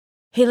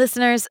Hey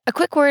listeners, a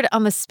quick word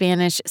on the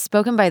Spanish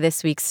spoken by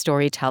this week's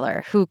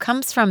storyteller, who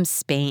comes from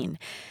Spain.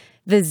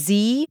 The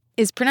Z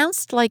is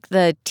pronounced like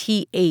the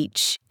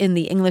TH in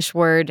the English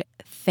word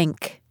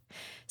think.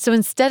 So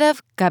instead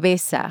of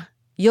cabeza,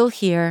 you'll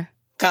hear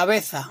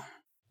cabeza.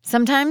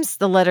 Sometimes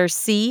the letter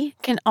C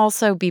can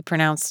also be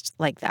pronounced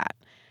like that.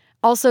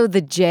 Also,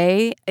 the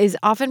J is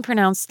often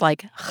pronounced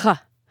like J.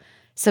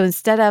 So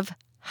instead of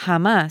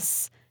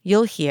jamás,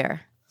 you'll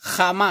hear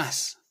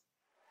jamás.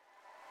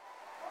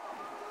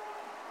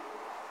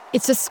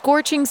 It's a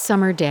scorching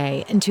summer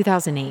day in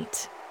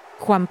 2008.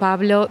 Juan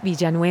Pablo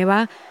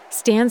Villanueva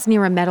stands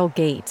near a metal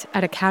gate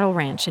at a cattle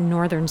ranch in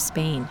northern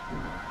Spain.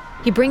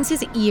 He brings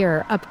his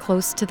ear up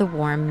close to the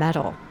warm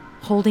metal,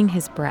 holding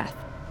his breath.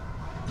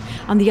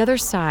 On the other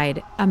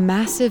side, a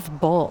massive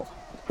bull,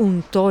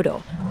 un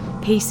toro,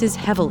 paces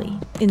heavily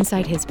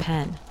inside his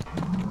pen.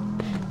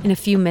 In a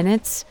few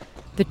minutes,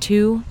 the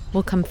two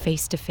will come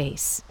face to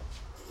face.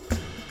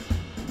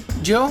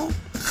 Yo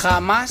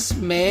jamás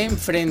me he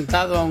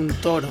enfrentado a un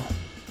toro.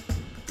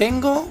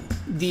 Tengo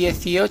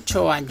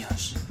 18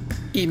 años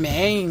y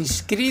me he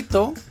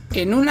inscrito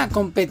en una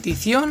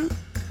competición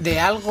de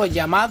algo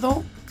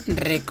llamado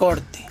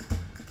recorte.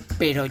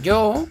 Pero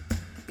yo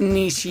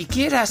ni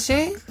siquiera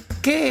sé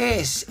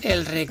qué es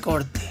el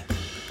recorte.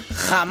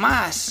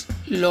 Jamás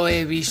lo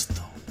he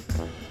visto.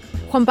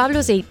 Juan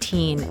Pablo's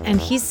 18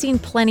 and he's seen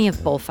plenty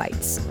of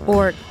bullfights,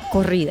 or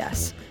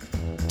corridas.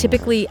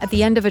 Typically, at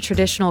the end of a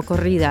traditional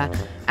corrida,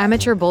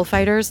 amateur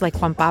bullfighters like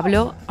Juan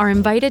Pablo are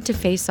invited to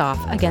face off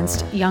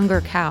against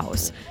younger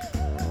cows.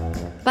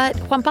 But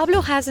Juan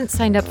Pablo hasn't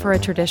signed up for a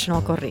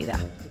traditional corrida.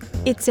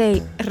 It's a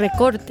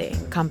recorte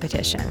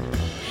competition.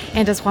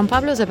 And as Juan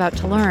Pablo's about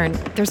to learn,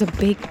 there's a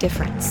big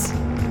difference.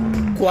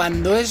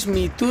 Cuando es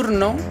mi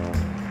turno,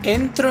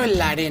 entro en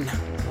la arena.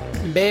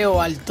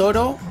 Veo al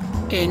toro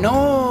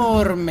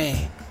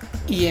enorme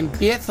y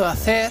empiezo a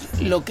hacer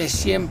lo que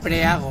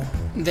siempre hago.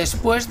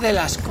 Después de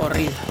las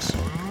corridas,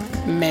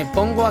 me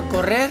pongo a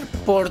correr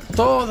por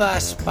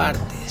todas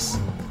partes,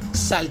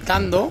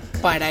 saltando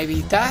para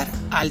evitar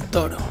al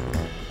toro.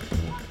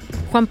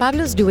 Juan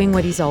Pablo's doing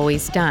what he's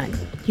always done.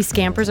 He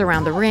scampers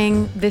around the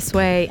ring, this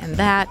way and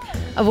that,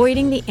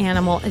 avoiding the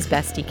animal as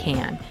best he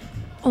can.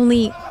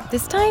 Only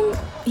this time,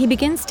 he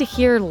begins to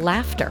hear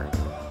laughter.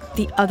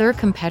 The other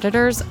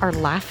competitors are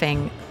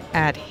laughing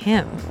at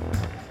him.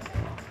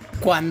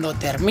 Cuando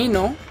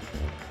termino,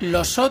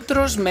 los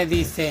otros me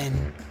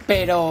dicen,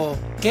 «¿Pero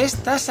qué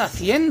estás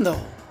haciendo?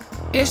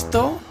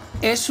 Esto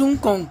es un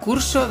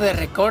concurso de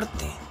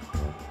recorte».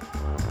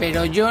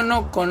 Pero yo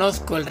no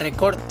conozco el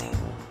recorte.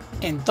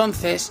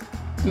 Entonces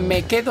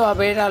me quedo a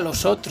ver a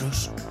los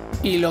otros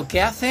y lo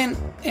que hacen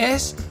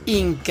es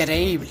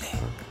increíble.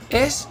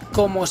 Es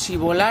como si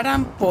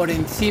volaran por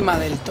encima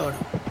del toro.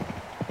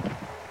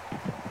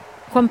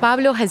 Juan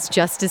Pablo has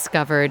just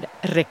discovered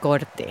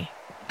recorte,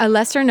 a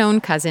lesser-known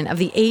cousin of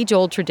the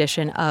age-old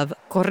tradition of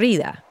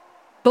corrida.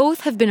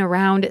 Both have been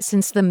around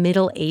since the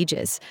Middle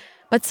Ages,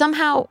 but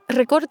somehow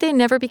recorte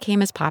never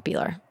became as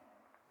popular.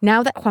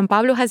 Now that Juan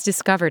Pablo has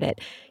discovered it,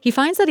 he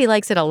finds that he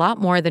likes it a lot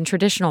more than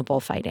traditional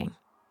bullfighting.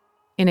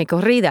 In a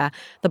corrida,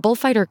 the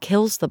bullfighter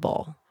kills the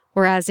bull,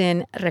 whereas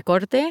in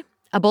recorte,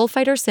 a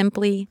bullfighter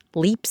simply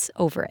leaps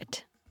over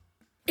it.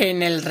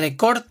 En el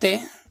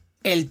recorte,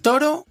 el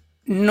toro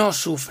no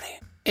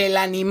sufre. El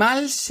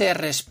animal se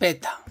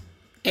respeta.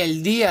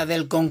 El día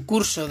del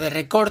concurso de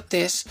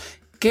recortes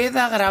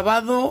queda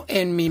grabado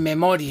en mi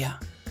memoria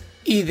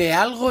y de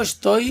algo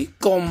estoy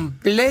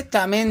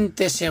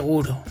completamente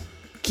seguro.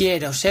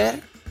 Quiero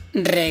ser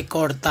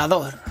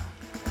recortador.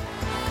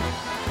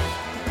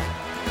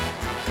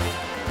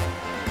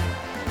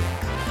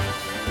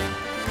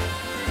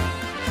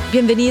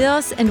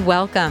 Bienvenidos and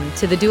welcome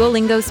to the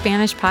Duolingo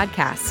Spanish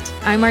podcast.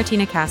 I'm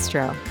Martina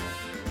Castro.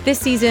 This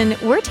season,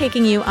 we're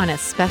taking you on a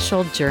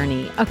special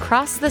journey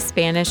across the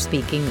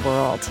Spanish-speaking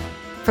world.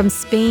 From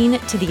Spain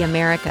to the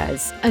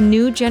Americas, a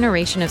new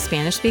generation of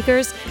Spanish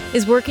speakers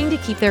is working to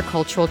keep their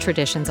cultural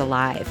traditions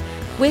alive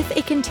with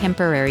a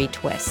contemporary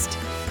twist.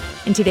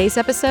 In today's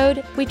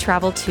episode, we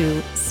travel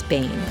to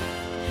Spain.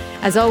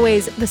 As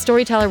always, the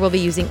storyteller will be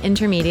using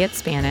intermediate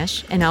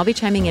Spanish, and I'll be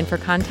chiming in for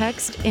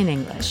context in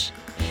English.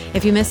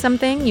 If you miss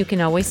something, you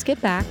can always skip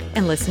back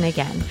and listen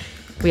again.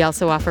 We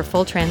also offer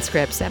full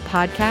transcripts at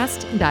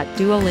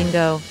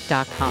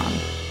podcast.duolingo.com.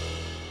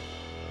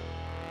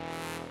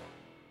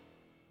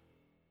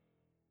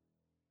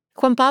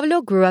 Juan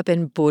Pablo grew up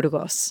in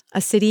Burgos, a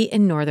city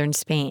in northern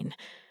Spain.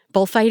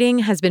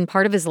 Bullfighting has been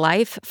part of his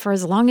life for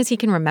as long as he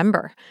can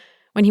remember.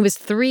 When he was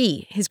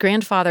 3, his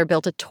grandfather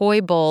built a toy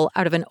bull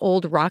out of an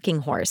old rocking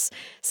horse,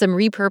 some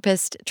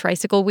repurposed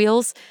tricycle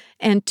wheels,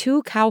 and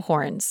 2 cow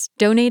horns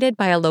donated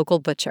by a local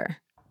butcher.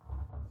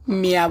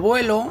 Mi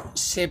abuelo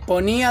se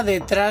ponía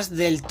detrás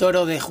del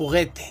toro de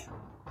juguete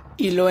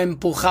y lo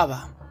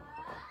empujaba.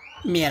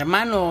 Mi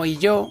hermano y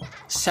yo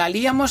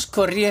salíamos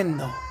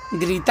corriendo,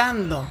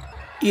 gritando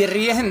y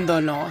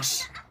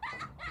riéndonos.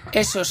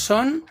 Esos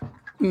son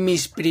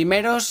mis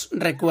primeros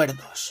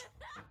recuerdos.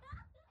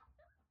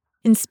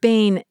 In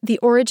Spain, the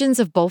origins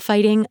of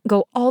bullfighting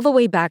go all the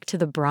way back to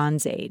the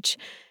Bronze Age.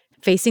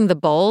 Facing the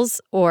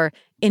bulls, or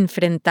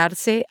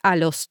enfrentarse a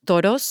los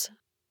toros,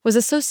 was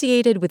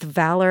associated with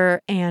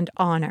valor and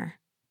honor.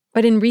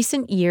 But in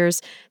recent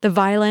years, the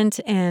violent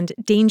and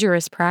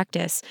dangerous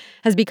practice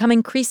has become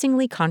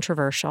increasingly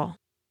controversial.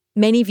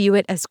 Many view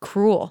it as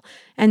cruel,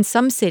 and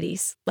some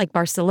cities, like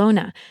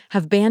Barcelona,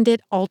 have banned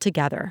it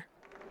altogether.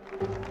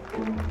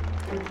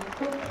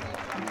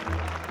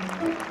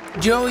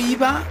 Yo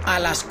iba a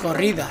las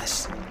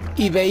corridas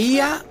y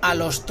veía a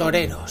los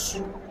toreros.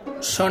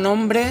 Son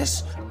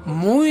hombres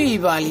muy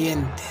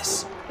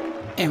valientes.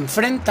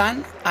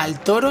 Enfrentan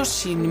al toro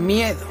sin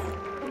miedo.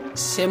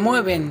 Se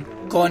mueven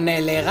con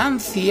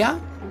elegancia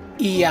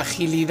y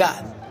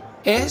agilidad.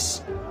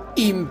 Es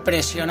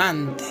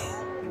impresionante.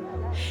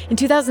 In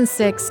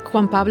 2006,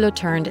 Juan Pablo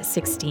turned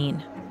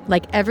 16.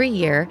 Like every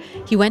year,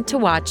 he went to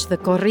watch the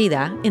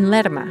corrida in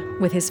Lerma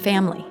with his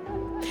family.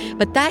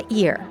 But that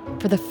year,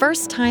 for the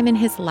first time in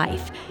his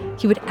life,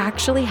 he would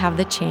actually have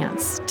the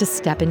chance to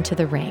step into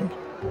the ring.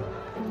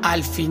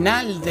 Al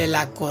final de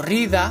la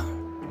corrida,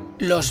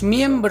 los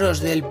miembros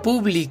del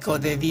público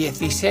de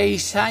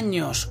 16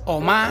 años o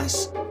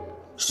más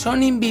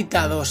son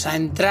invitados a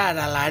entrar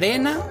a la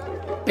arena,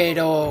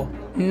 pero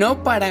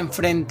no para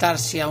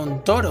enfrentarse a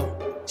un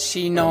toro,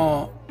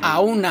 sino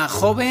a una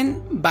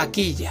joven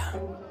vaquilla.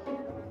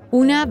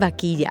 Una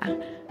vaquilla,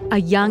 a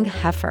young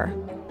heifer.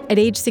 At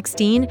age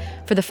 16,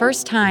 for the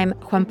first time,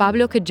 Juan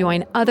Pablo could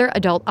join other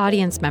adult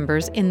audience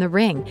members in the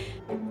ring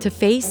to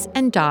face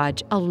and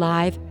dodge a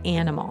live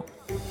animal.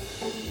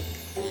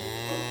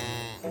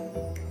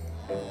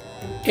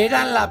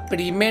 Era la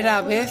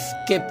primera vez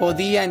que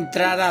podía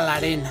entrar a la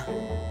arena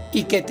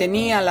y que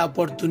tenía la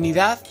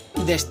oportunidad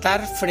de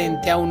estar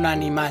frente a un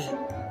animal.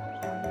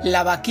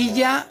 La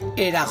vaquilla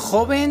era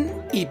joven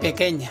y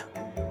pequeña,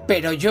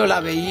 pero yo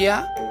la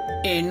veía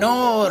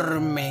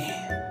enorme.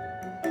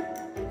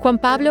 Juan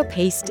Pablo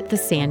paced the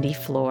sandy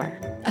floor.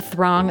 A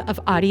throng of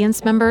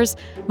audience members,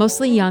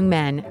 mostly young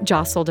men,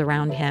 jostled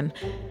around him.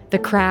 The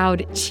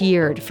crowd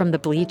cheered from the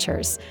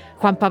bleachers.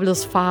 Juan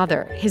Pablo's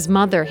father, his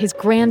mother, his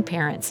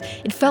grandparents.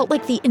 It felt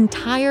like the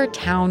entire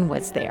town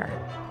was there.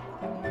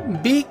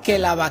 Vi que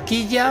la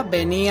vaquilla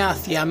venía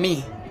hacia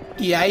mí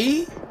y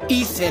ahí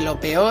hice lo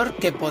peor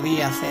que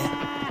podía hacer.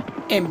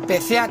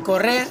 Empecé a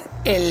correr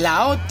en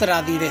la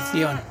otra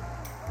dirección,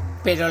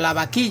 pero la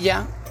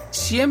vaquilla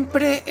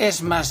siempre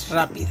es más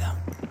rápida.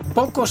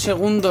 Pocos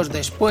segundos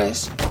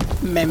después,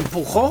 me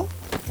empujó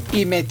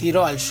y me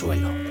tiró al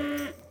suelo.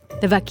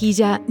 The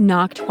vaquilla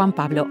knocked Juan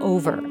Pablo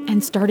over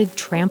and started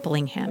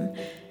trampling him.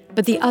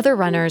 But the other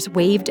runners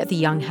waved at the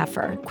young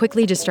heifer,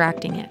 quickly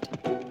distracting it.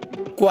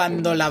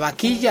 Cuando la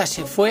vaquilla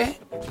se fue,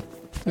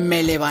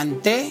 me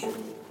levanté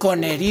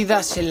con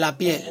heridas en la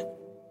piel.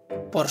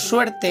 Por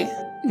suerte,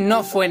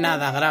 no fue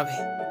nada grave.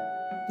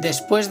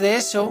 Después de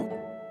eso,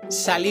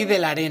 salí de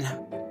la arena.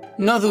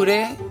 No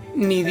duré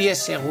ni 10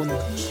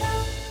 segundos.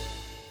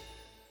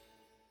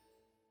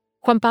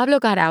 Juan Pablo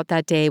got out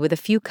that day with a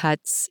few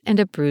cuts and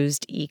a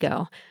bruised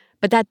ego.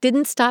 But that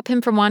didn't stop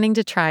him from wanting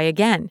to try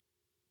again.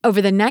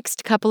 Over the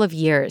next couple of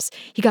years,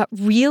 he got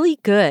really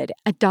good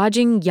at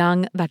dodging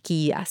young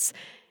vaquillas.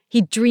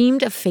 He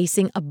dreamed of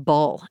facing a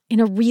bull in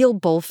a real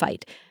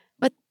bullfight,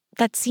 but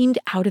that seemed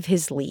out of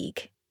his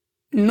league.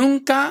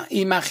 Nunca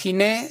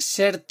imaginé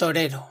ser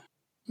torero.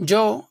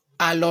 Yo,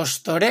 a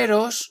los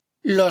toreros,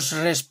 los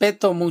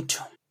respeto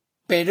mucho,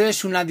 pero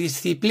es una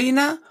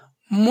disciplina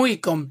muy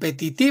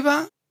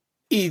competitiva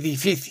y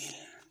difícil.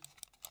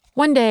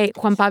 One day,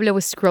 Juan Pablo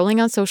was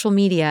scrolling on social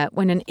media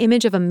when an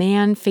image of a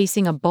man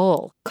facing a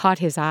bull caught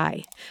his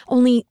eye.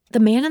 Only the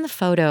man in the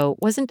photo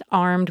wasn't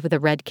armed with a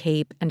red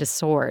cape and a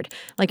sword,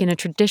 like in a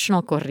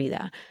traditional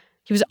corrida.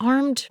 He was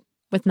armed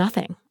with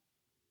nothing.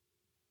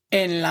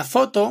 En la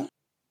foto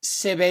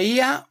se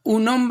veía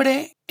un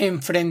hombre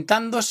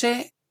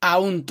enfrentándose a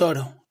un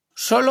toro,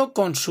 solo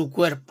con su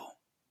cuerpo.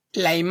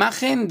 La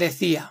imagen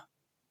decía: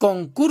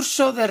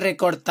 concurso de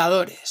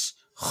recortadores,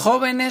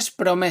 jóvenes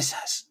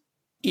promesas.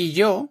 Y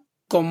yo,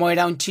 como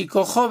era un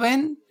chico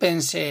joven,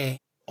 pensé,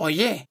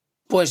 oye,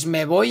 pues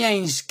me voy a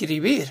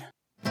inscribir.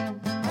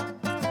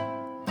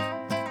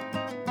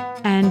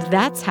 And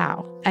that's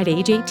how, at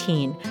age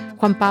 18,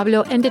 Juan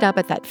Pablo ended up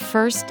at that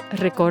first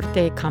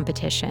recorte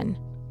competition.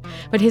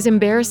 But his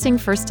embarrassing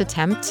first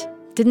attempt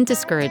didn't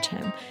discourage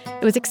him.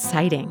 It was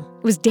exciting,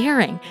 it was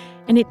daring,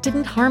 and it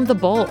didn't harm the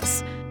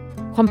bulls.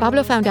 Juan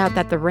Pablo found out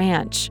that the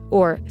ranch,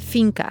 or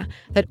finca,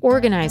 that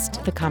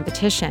organized the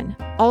competition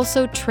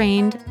also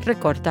trained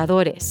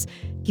recortadores.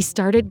 He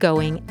started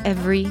going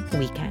every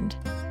weekend.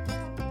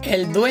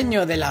 El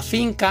dueño de la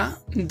finca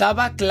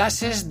daba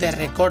clases de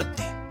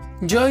recorte.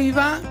 Yo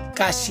iba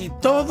casi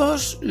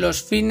todos los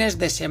fines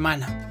de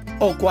semana,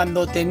 o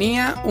cuando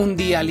tenía un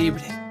día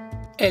libre.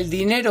 El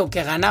dinero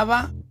que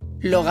ganaba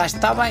lo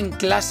gastaba en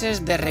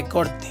clases de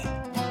recorte.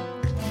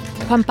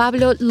 Juan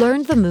Pablo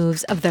learned the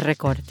moves of the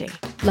recorte,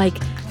 like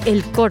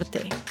el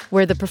corte,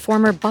 where the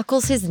performer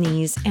buckles his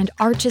knees and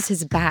arches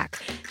his back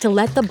to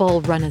let the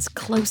bull run as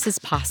close as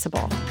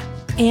possible.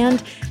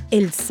 and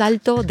El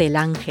Salto del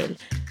Ángel,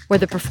 where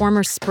the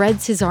performer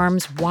spreads his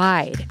arms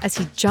wide as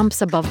he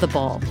jumps above the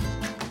bull.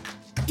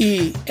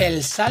 Y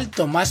el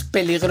salto más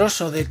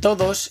peligroso de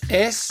todos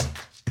es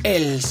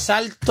el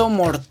salto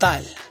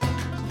mortal.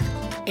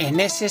 En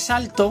ese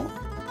salto,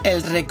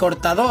 el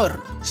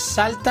recortador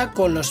salta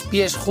con los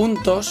pies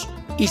juntos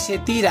y se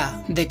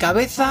tira de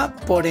cabeza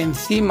por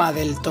encima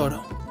del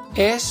toro.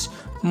 Es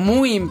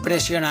muy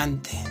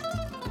impresionante.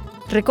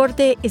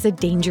 Recorte is a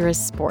dangerous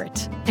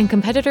sport, and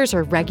competitors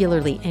are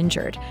regularly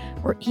injured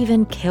or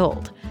even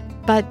killed.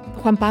 But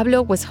Juan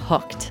Pablo was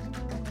hooked.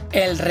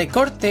 El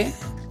recorte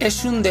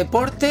es un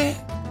deporte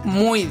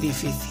muy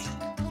difícil.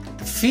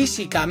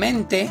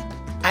 Físicamente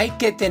hay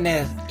que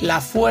tener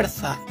la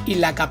fuerza y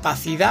la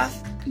capacidad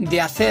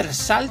de hacer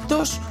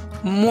saltos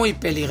muy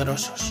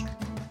peligrosos.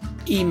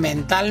 Y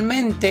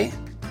mentalmente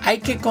hay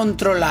que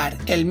controlar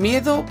el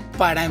miedo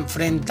para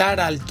enfrentar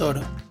al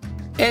toro.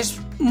 Es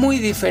muy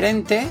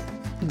diferente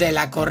de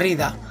la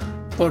corrida,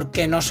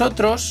 porque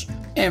nosotros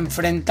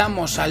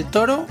enfrentamos al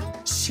toro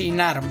sin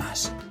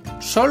armas,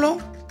 solo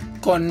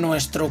con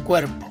nuestro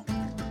cuerpo.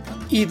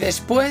 Y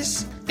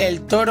después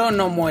el toro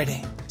no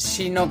muere,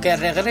 sino que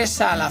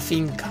regresa a la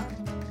finca.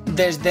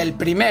 Desde el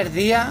primer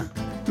día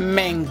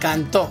me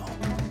encantó.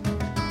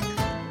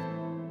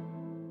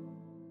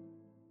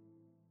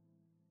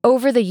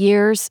 Over the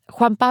years,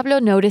 Juan Pablo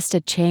noticed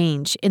a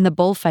change in the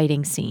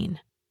bullfighting scene.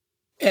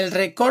 El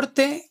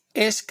recorte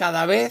es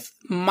cada vez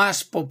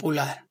más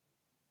popular,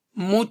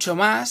 mucho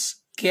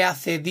más que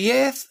hace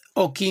 10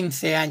 o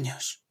 15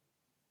 años.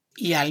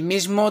 Y al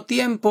mismo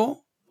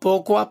tiempo,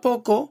 poco a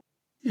poco,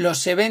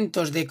 los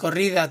eventos de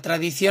corrida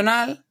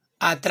tradicional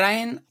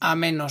atraen a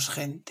menos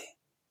gente.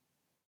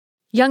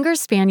 Younger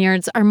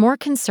Spaniards are more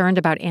concerned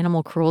about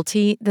animal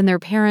cruelty than their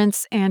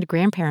parents' and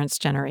grandparents'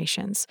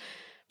 generations.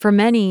 For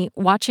many,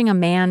 watching a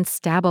man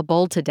stab a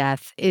bull to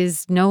death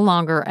is no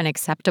longer an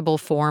acceptable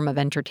form of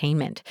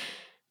entertainment.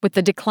 With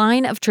the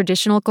decline of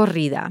traditional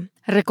corrida,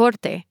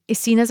 recorte is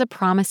seen as a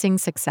promising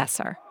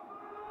successor.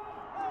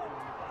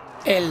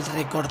 El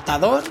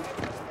recortador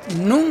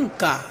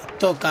nunca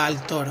toca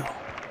al toro.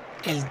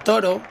 El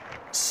toro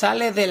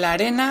sale de la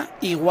arena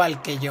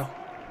igual que yo.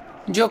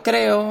 Yo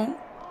creo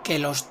que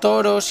los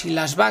toros y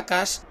las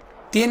vacas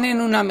tienen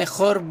una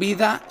mejor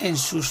vida en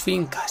sus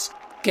fincas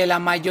que la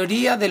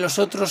mayoría de los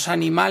otros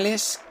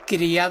animales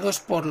criados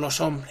por los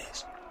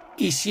hombres.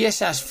 Y si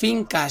esas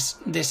fincas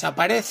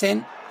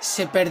desaparecen,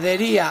 se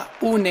perdería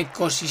un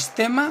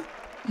ecosistema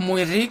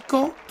muy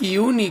rico y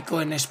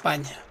único en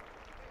España.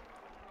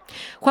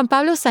 Juan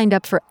Pablo signed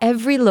up for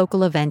every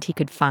local event he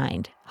could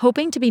find,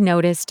 hoping to be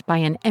noticed by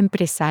an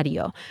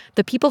empresario,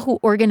 the people who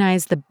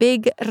organize the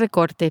big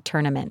recorte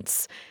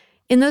tournaments.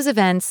 In those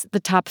events, the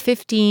top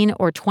 15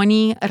 or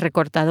 20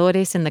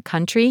 recortadores in the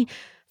country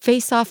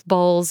face off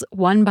bulls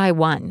one by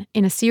one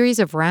in a series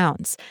of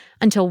rounds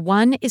until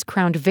one is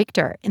crowned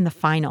victor in the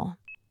final.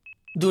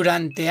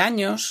 Durante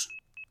años,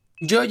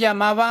 yo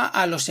llamaba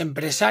a los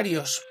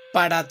empresarios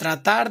para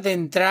tratar de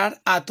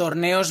entrar a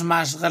torneos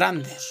más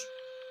grandes.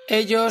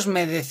 Ellos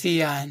me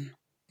decían: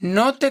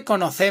 no te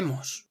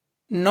conocemos,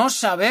 no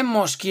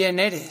sabemos quién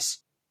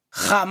eres,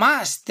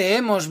 jamás te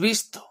hemos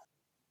visto.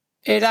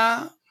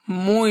 Era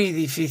muy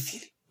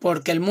difícil,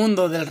 porque el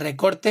mundo del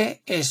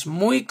recorte es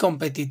muy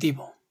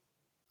competitivo.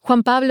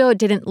 Juan Pablo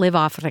didn't live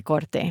off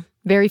recorte.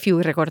 Very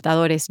few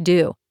recortadores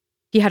do.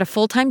 He had a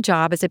full-time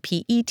job as a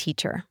PE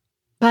teacher.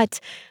 But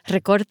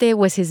recorte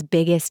was his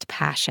biggest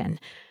passion.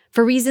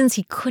 For reasons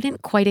he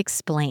couldn't quite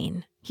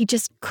explain, he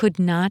just could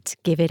not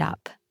give it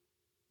up.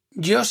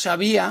 Yo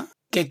sabía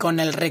que con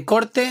el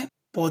recorte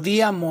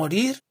podía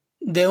morir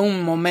de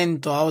un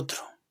momento a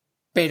otro,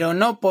 pero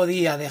no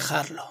podía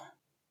dejarlo.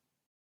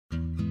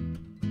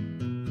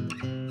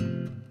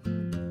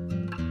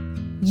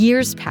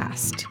 Years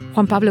passed.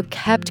 Juan Pablo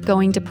kept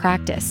going to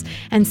practice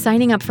and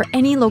signing up for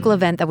any local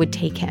event that would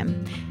take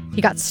him.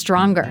 He got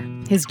stronger.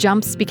 His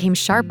jumps became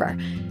sharper.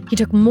 He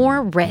took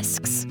more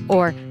risks,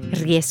 or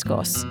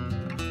riesgos.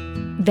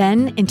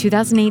 Then, in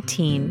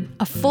 2018,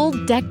 a full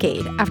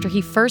decade after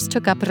he first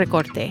took up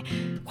recorte,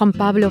 Juan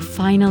Pablo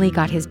finally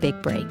got his big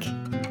break.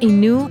 A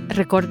new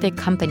recorte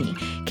company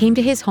came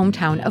to his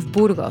hometown of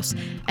Burgos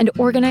and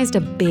organized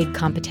a big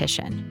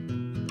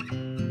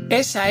competition.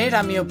 Esa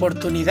era mi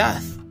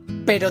oportunidad,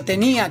 pero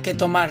tenía que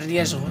tomar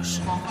riesgos.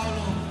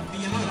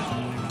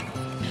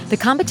 The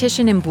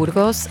competition in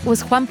Burgos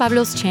was Juan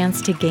Pablo's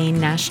chance to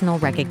gain national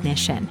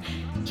recognition.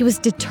 He was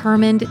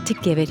determined to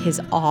give it his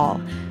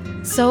all.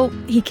 So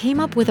he came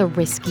up with a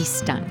risky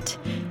stunt.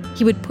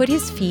 He would put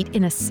his feet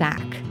in a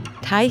sack,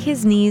 tie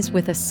his knees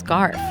with a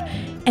scarf,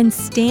 and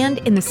stand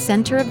in the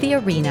center of the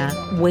arena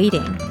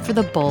waiting for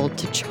the bull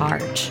to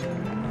charge.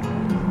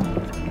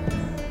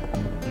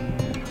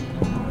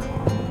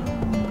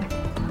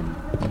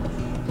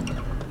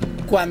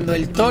 Cuando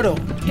el toro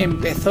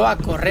empezó a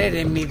correr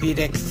en mi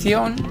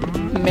dirección,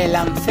 me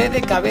lancé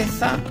de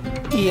cabeza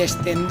y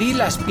extendí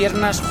las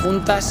piernas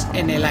juntas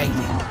en el aire.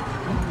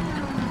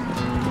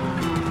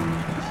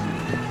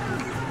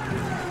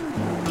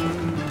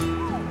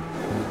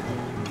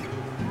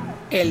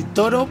 el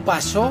toro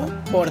pasó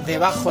por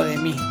debajo de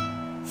mí.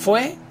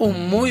 Fue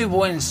un muy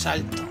buen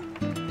salto.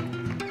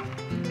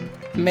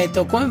 Me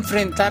tocó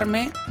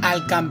enfrentarme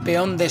al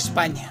campeón de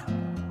España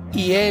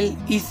y él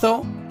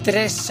hizo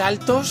 3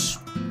 saltos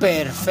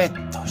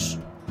perfectos.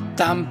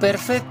 Tan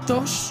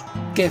perfectos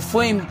que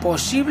fue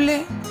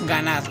imposible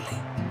ganarle.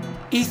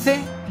 Hice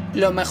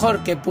lo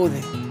mejor que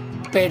pude,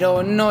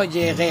 pero no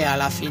llegué a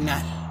la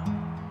final.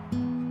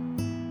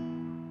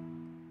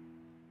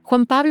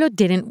 Juan Pablo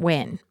didn't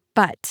win,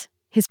 but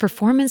his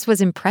performance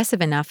was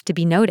impressive enough to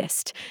be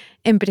noticed.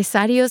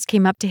 Empresarios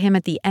came up to him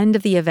at the end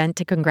of the event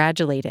to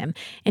congratulate him,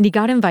 and he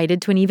got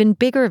invited to an even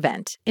bigger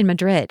event in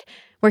Madrid,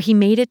 where he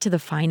made it to the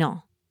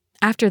final.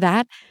 After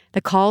that,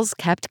 the calls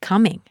kept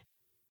coming.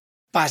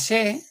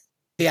 Pasé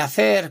de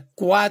hacer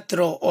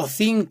 4 o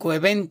 5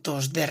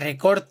 eventos de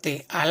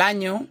recorte al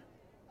año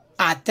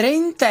a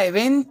 30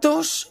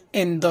 eventos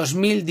en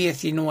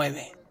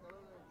 2019.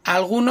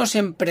 Algunos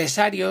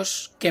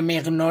empresarios que me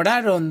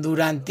ignoraron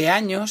durante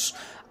años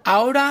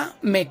ahora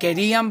me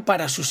querían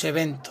para sus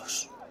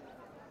eventos.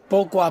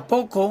 Poco a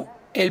poco,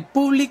 el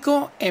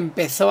público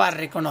empezó a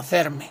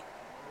reconocerme.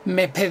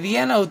 Me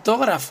pedían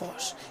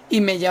autógrafos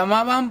y me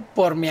llamaban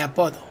por mi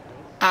apodo,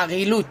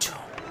 Aguilucho.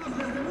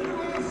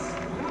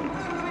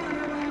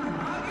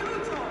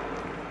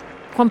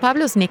 Juan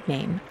Pablo's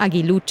nickname,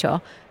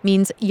 Aguilucho,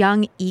 means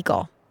young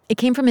eagle. It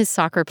came from his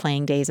soccer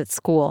playing days at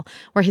school,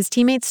 where his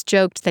teammates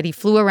joked that he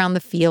flew around the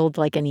field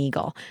like an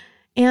eagle.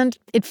 And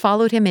it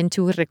followed him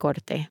into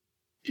Recorte.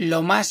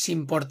 Lo más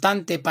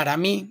importante para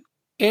mí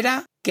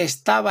era que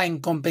estaba en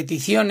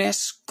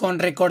competiciones con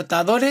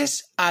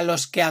recortadores a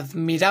los que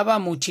admiraba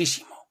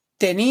muchísimo.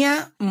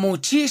 Tenía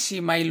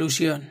muchísima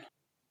ilusión.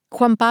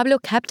 Juan Pablo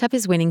kept up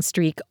his winning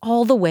streak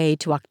all the way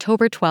to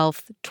October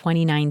 12th,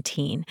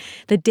 2019,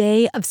 the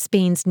day of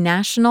Spain's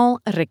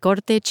National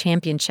Recorte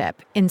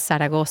Championship in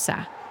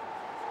Zaragoza.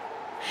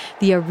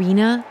 The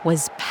arena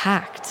was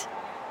packed.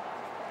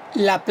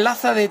 La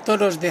Plaza de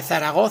Toros de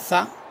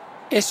Zaragoza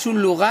es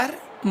un lugar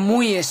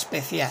muy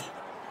especial,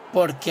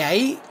 porque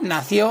ahí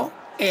nació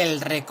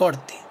el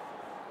recorte.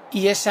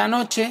 Y esa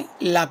noche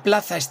la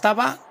plaza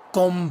estaba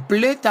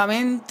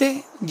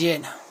completamente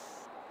llena.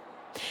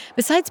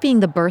 Besides being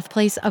the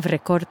birthplace of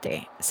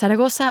Recorte,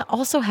 Zaragoza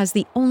also has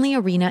the only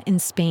arena in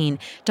Spain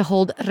to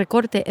hold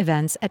Recorte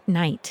events at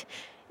night.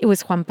 It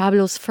was Juan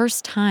Pablo's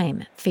first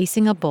time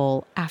facing a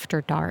bull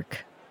after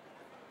dark.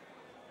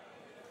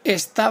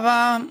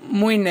 Estaba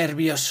muy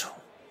nervioso,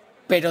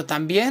 pero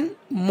también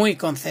muy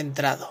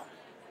concentrado.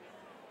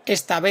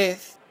 Esta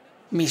vez,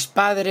 mis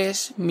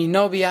padres, mi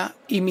novia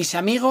y mis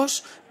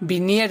amigos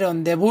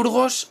vinieron de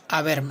Burgos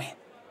a verme.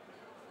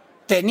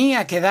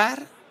 Tenía que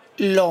dar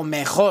lo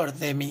mejor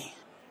de mí.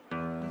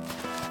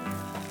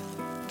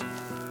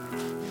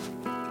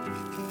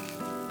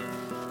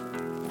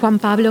 Juan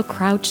Pablo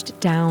crouched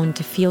down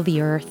to feel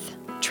the earth,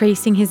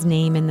 tracing his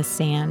name in the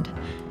sand.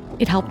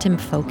 It helped him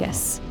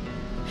focus.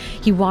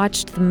 He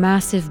watched the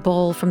massive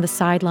bull from the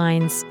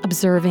sidelines,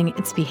 observing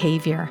its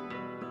behavior.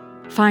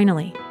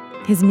 Finally,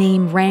 his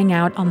name rang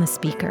out on the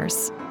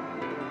speakers.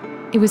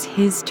 It was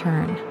his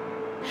turn.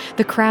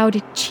 The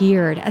crowd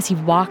cheered as he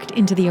walked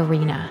into the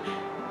arena.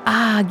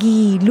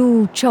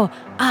 Aguilucho,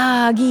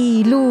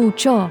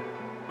 Aguilucho.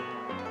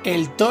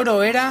 El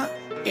toro era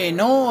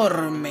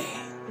enorme,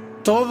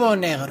 todo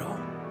negro.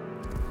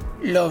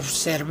 Lo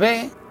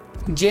observé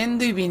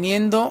yendo y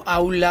viniendo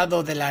a un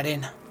lado de la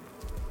arena.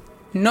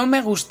 No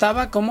me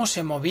gustaba cómo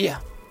se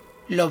movía.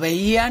 Lo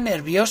veía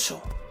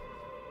nervioso.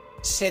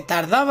 Se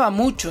tardaba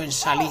mucho en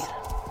salir.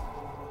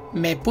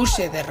 Me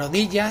puse de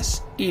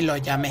rodillas y lo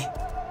llamé,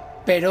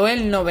 pero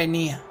él no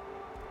venía.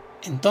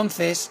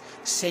 Entonces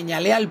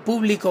señalé al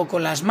público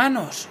con las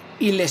manos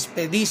y les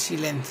pedí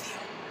silencio.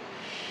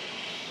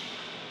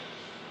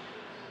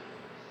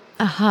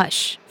 A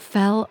hush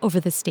fell over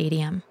the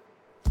stadium.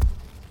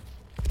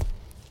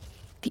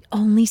 The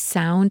only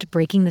sound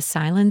breaking the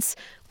silence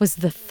was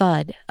the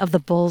thud of the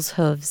bull's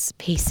hooves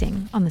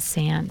pacing on the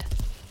sand.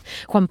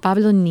 Juan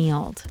Pablo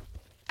kneeled,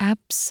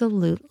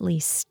 absolutely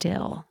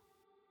still.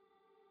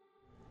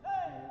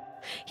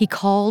 He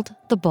called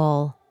the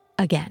bull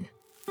again.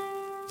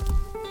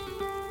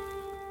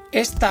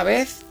 Esta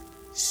vez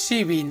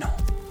sí vino,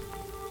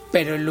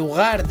 pero en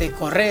lugar de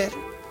correr,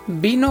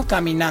 vino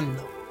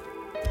caminando.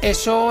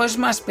 Eso es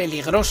más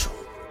peligroso,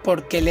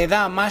 porque le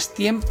da más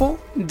tiempo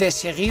de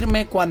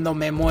seguirme cuando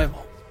me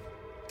muevo.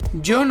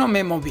 Yo no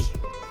me moví.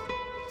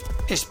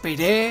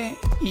 Esperé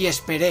y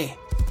esperé.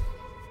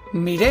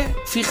 Miré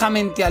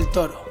fijamente al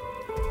toro,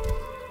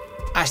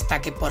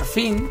 hasta que por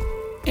fin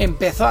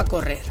empezó a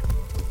correr.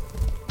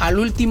 Al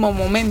último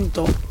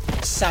momento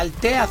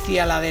salté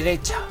hacia la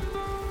derecha.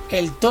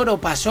 El toro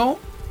pasó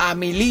a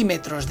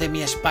milímetros de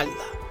mi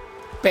espalda,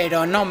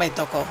 pero no me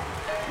tocó.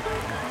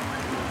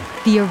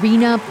 The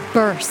arena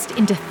burst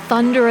into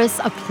thunderous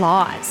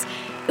applause.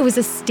 It was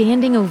a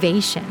standing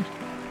ovation.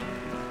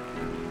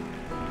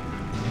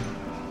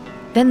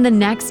 Then the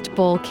next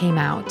bull came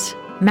out,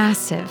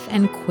 massive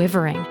and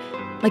quivering.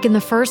 Like in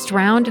the first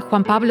round,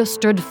 Juan Pablo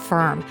stood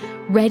firm,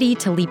 ready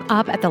to leap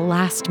up at the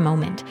last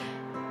moment.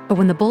 But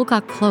when the bull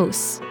got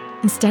close,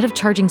 instead of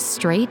charging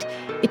straight,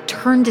 it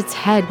turned its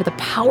head with a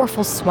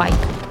powerful swipe.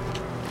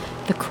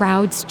 The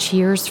crowd's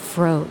cheers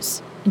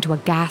froze into a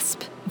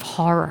gasp of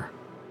horror.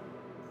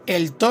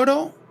 El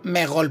toro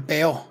me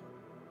golpeó,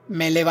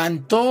 me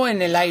levantó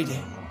en el aire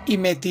y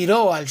me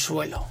tiró al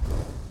suelo.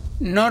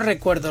 No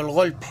recuerdo el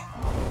golpe,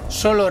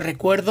 solo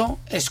recuerdo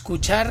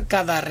escuchar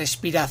cada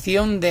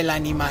respiración del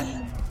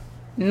animal.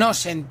 No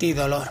sentí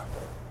dolor.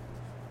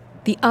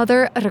 The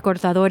other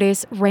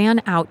recortadores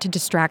ran out to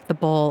distract the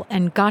bull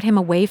and got him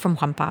away from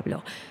Juan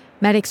Pablo.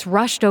 Medics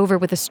rushed over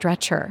with a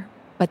stretcher,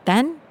 but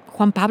then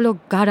Juan Pablo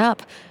got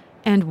up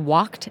and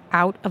walked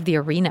out of the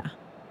arena.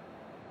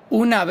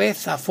 Una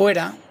vez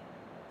afuera,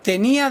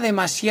 tenía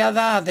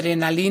demasiada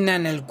adrenalina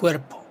en el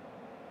cuerpo.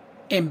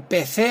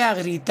 Empecé a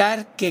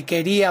gritar que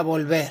quería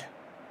volver,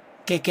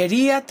 que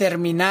quería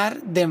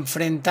terminar de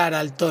enfrentar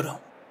al toro,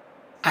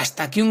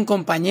 hasta que un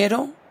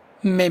compañero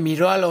me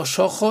miró a los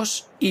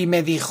ojos y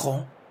me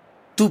dijo,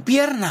 «¡Tu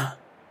pierna!».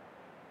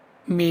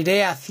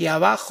 Miré hacia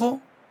abajo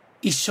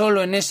y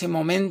solo en ese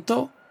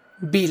momento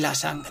vi la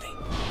sangre.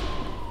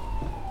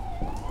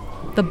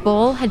 The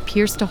bull had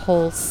pierced a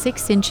hole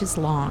 6 inches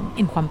long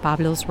in Juan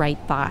Pablo's right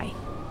thigh.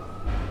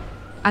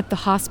 At the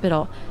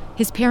hospital,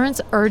 his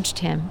parents urged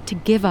him to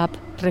give up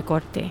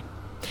recorte.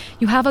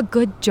 You have a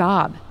good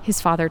job,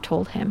 his father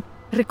told him.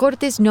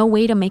 Recorte is no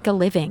way to make a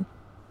living.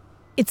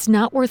 It's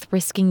not worth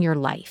risking your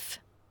life.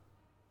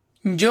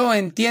 Yo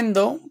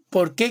entiendo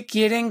por qué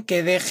quieren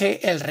que deje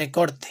el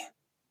recorte.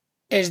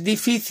 Es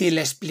difícil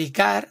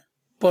explicar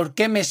por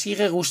qué me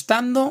sigue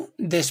gustando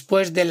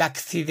después del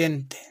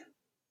accidente.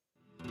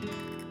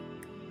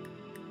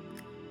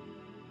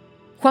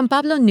 Juan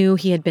Pablo knew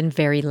he had been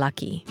very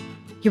lucky.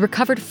 He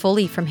recovered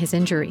fully from his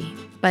injury,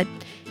 but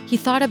he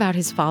thought about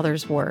his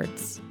father's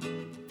words.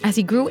 As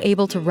he grew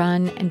able to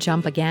run and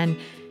jump again,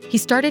 he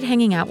started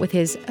hanging out with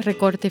his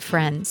recorte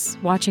friends,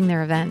 watching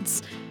their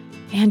events.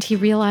 And he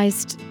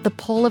realized the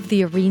pull of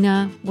the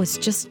arena was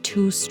just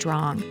too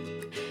strong.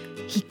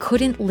 He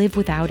couldn't live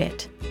without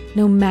it,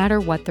 no matter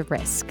what the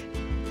risk.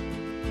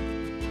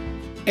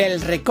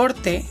 El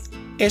recorte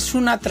es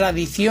una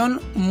tradición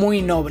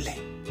muy noble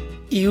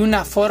y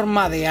una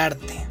forma de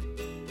arte.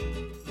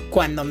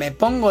 Cuando me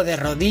pongo de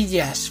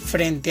rodillas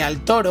frente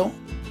al toro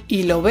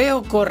y lo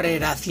veo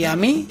correr hacia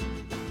mí,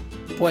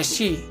 pues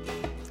sí,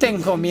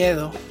 tengo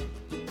miedo.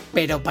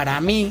 Pero para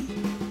mí,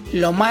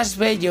 lo más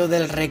bello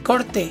del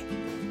recorte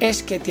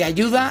es que te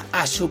ayuda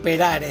a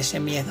superar ese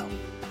miedo.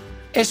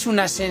 Es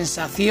una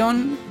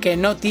sensación que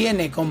no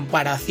tiene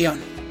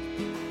comparación.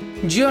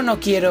 Yo no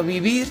quiero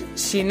vivir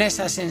sin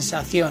esa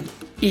sensación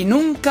y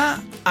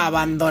nunca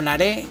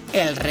abandonaré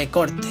el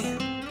recorte.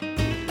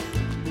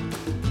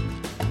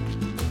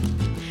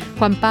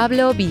 Juan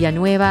Pablo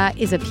Villanueva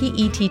is a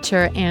PE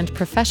teacher and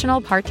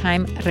professional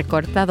part-time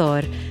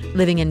recortador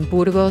living in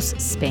Burgos,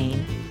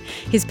 Spain.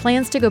 His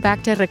plans to go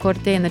back to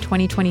recorte in the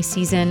 2020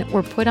 season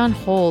were put on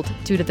hold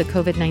due to the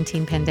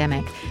COVID-19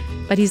 pandemic,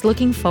 but he's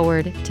looking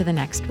forward to the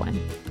next one.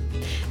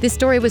 This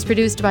story was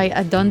produced by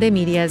Adonde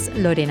Media's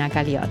Lorena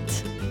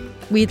Galiot.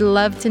 We'd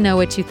love to know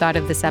what you thought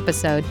of this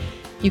episode.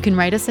 You can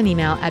write us an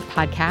email at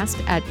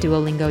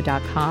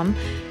podcast@duolingo.com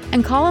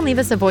and call and leave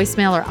us a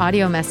voicemail or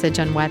audio message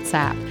on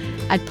WhatsApp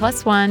at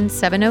 +1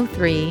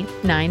 703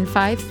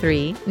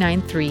 953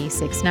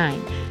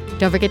 9369.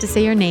 Don't forget to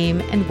say your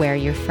name and where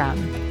you're from.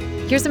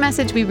 Here's a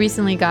message we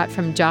recently got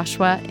from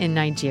Joshua in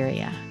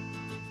Nigeria.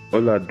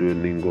 Hola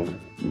Duolingo,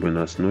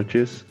 buenas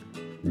noches.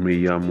 Me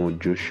llamo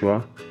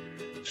Joshua,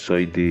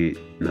 soy de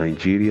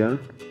Nigeria.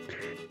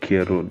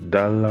 Quiero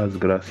dar las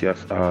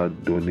gracias a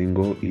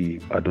Duolingo y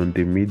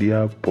Adonde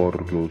Media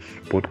por los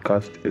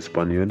podcasts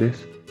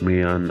españoles.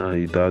 Me han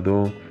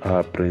ayudado a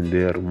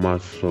aprender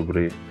más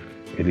sobre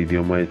el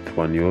idioma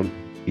español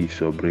y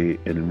sobre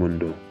el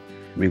mundo.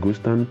 Me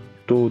gustan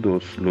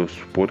todos los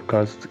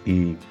podcasts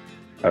y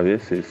a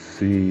veces,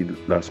 si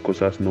las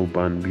cosas no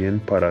van bien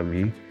para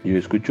mí, yo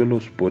escucho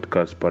los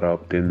podcasts para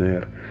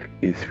obtener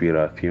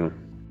inspiración.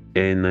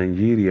 En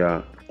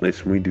Nigeria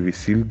es muy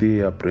difícil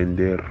de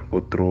aprender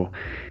otro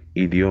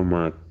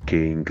idioma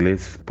que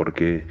inglés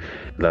porque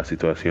la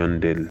situación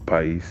del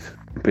país.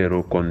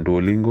 Pero con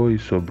Duolingo y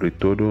sobre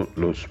todo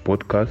los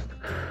podcasts,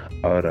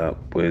 ahora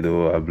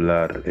puedo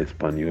hablar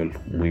español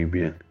muy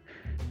bien.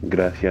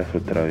 Gracias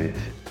otra vez.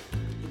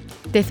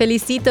 Te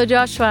felicito,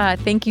 Joshua.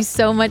 Thank you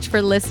so much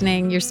for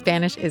listening. Your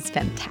Spanish is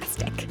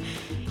fantastic.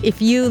 If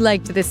you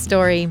liked this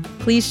story,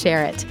 please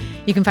share it.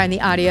 You can find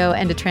the audio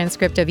and a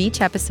transcript of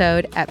each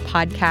episode at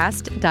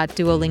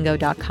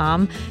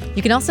podcast.duolingo.com.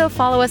 You can also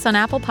follow us on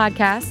Apple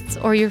Podcasts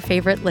or your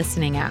favorite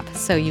listening app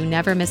so you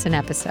never miss an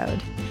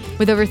episode.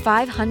 With over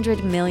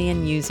 500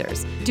 million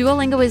users,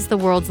 Duolingo is the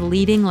world's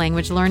leading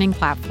language learning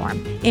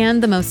platform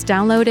and the most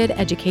downloaded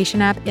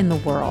education app in the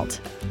world.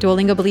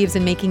 Duolingo believes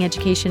in making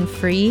education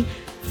free,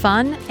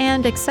 fun,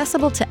 and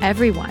accessible to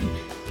everyone.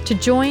 To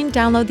join,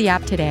 download the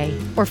app today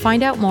or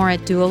find out more at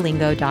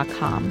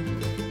duolingo.com.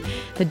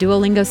 The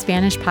Duolingo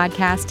Spanish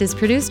podcast is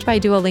produced by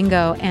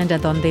Duolingo and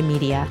Adonde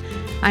Media.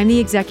 I'm the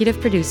executive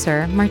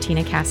producer,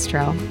 Martina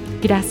Castro.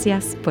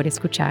 Gracias por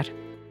escuchar.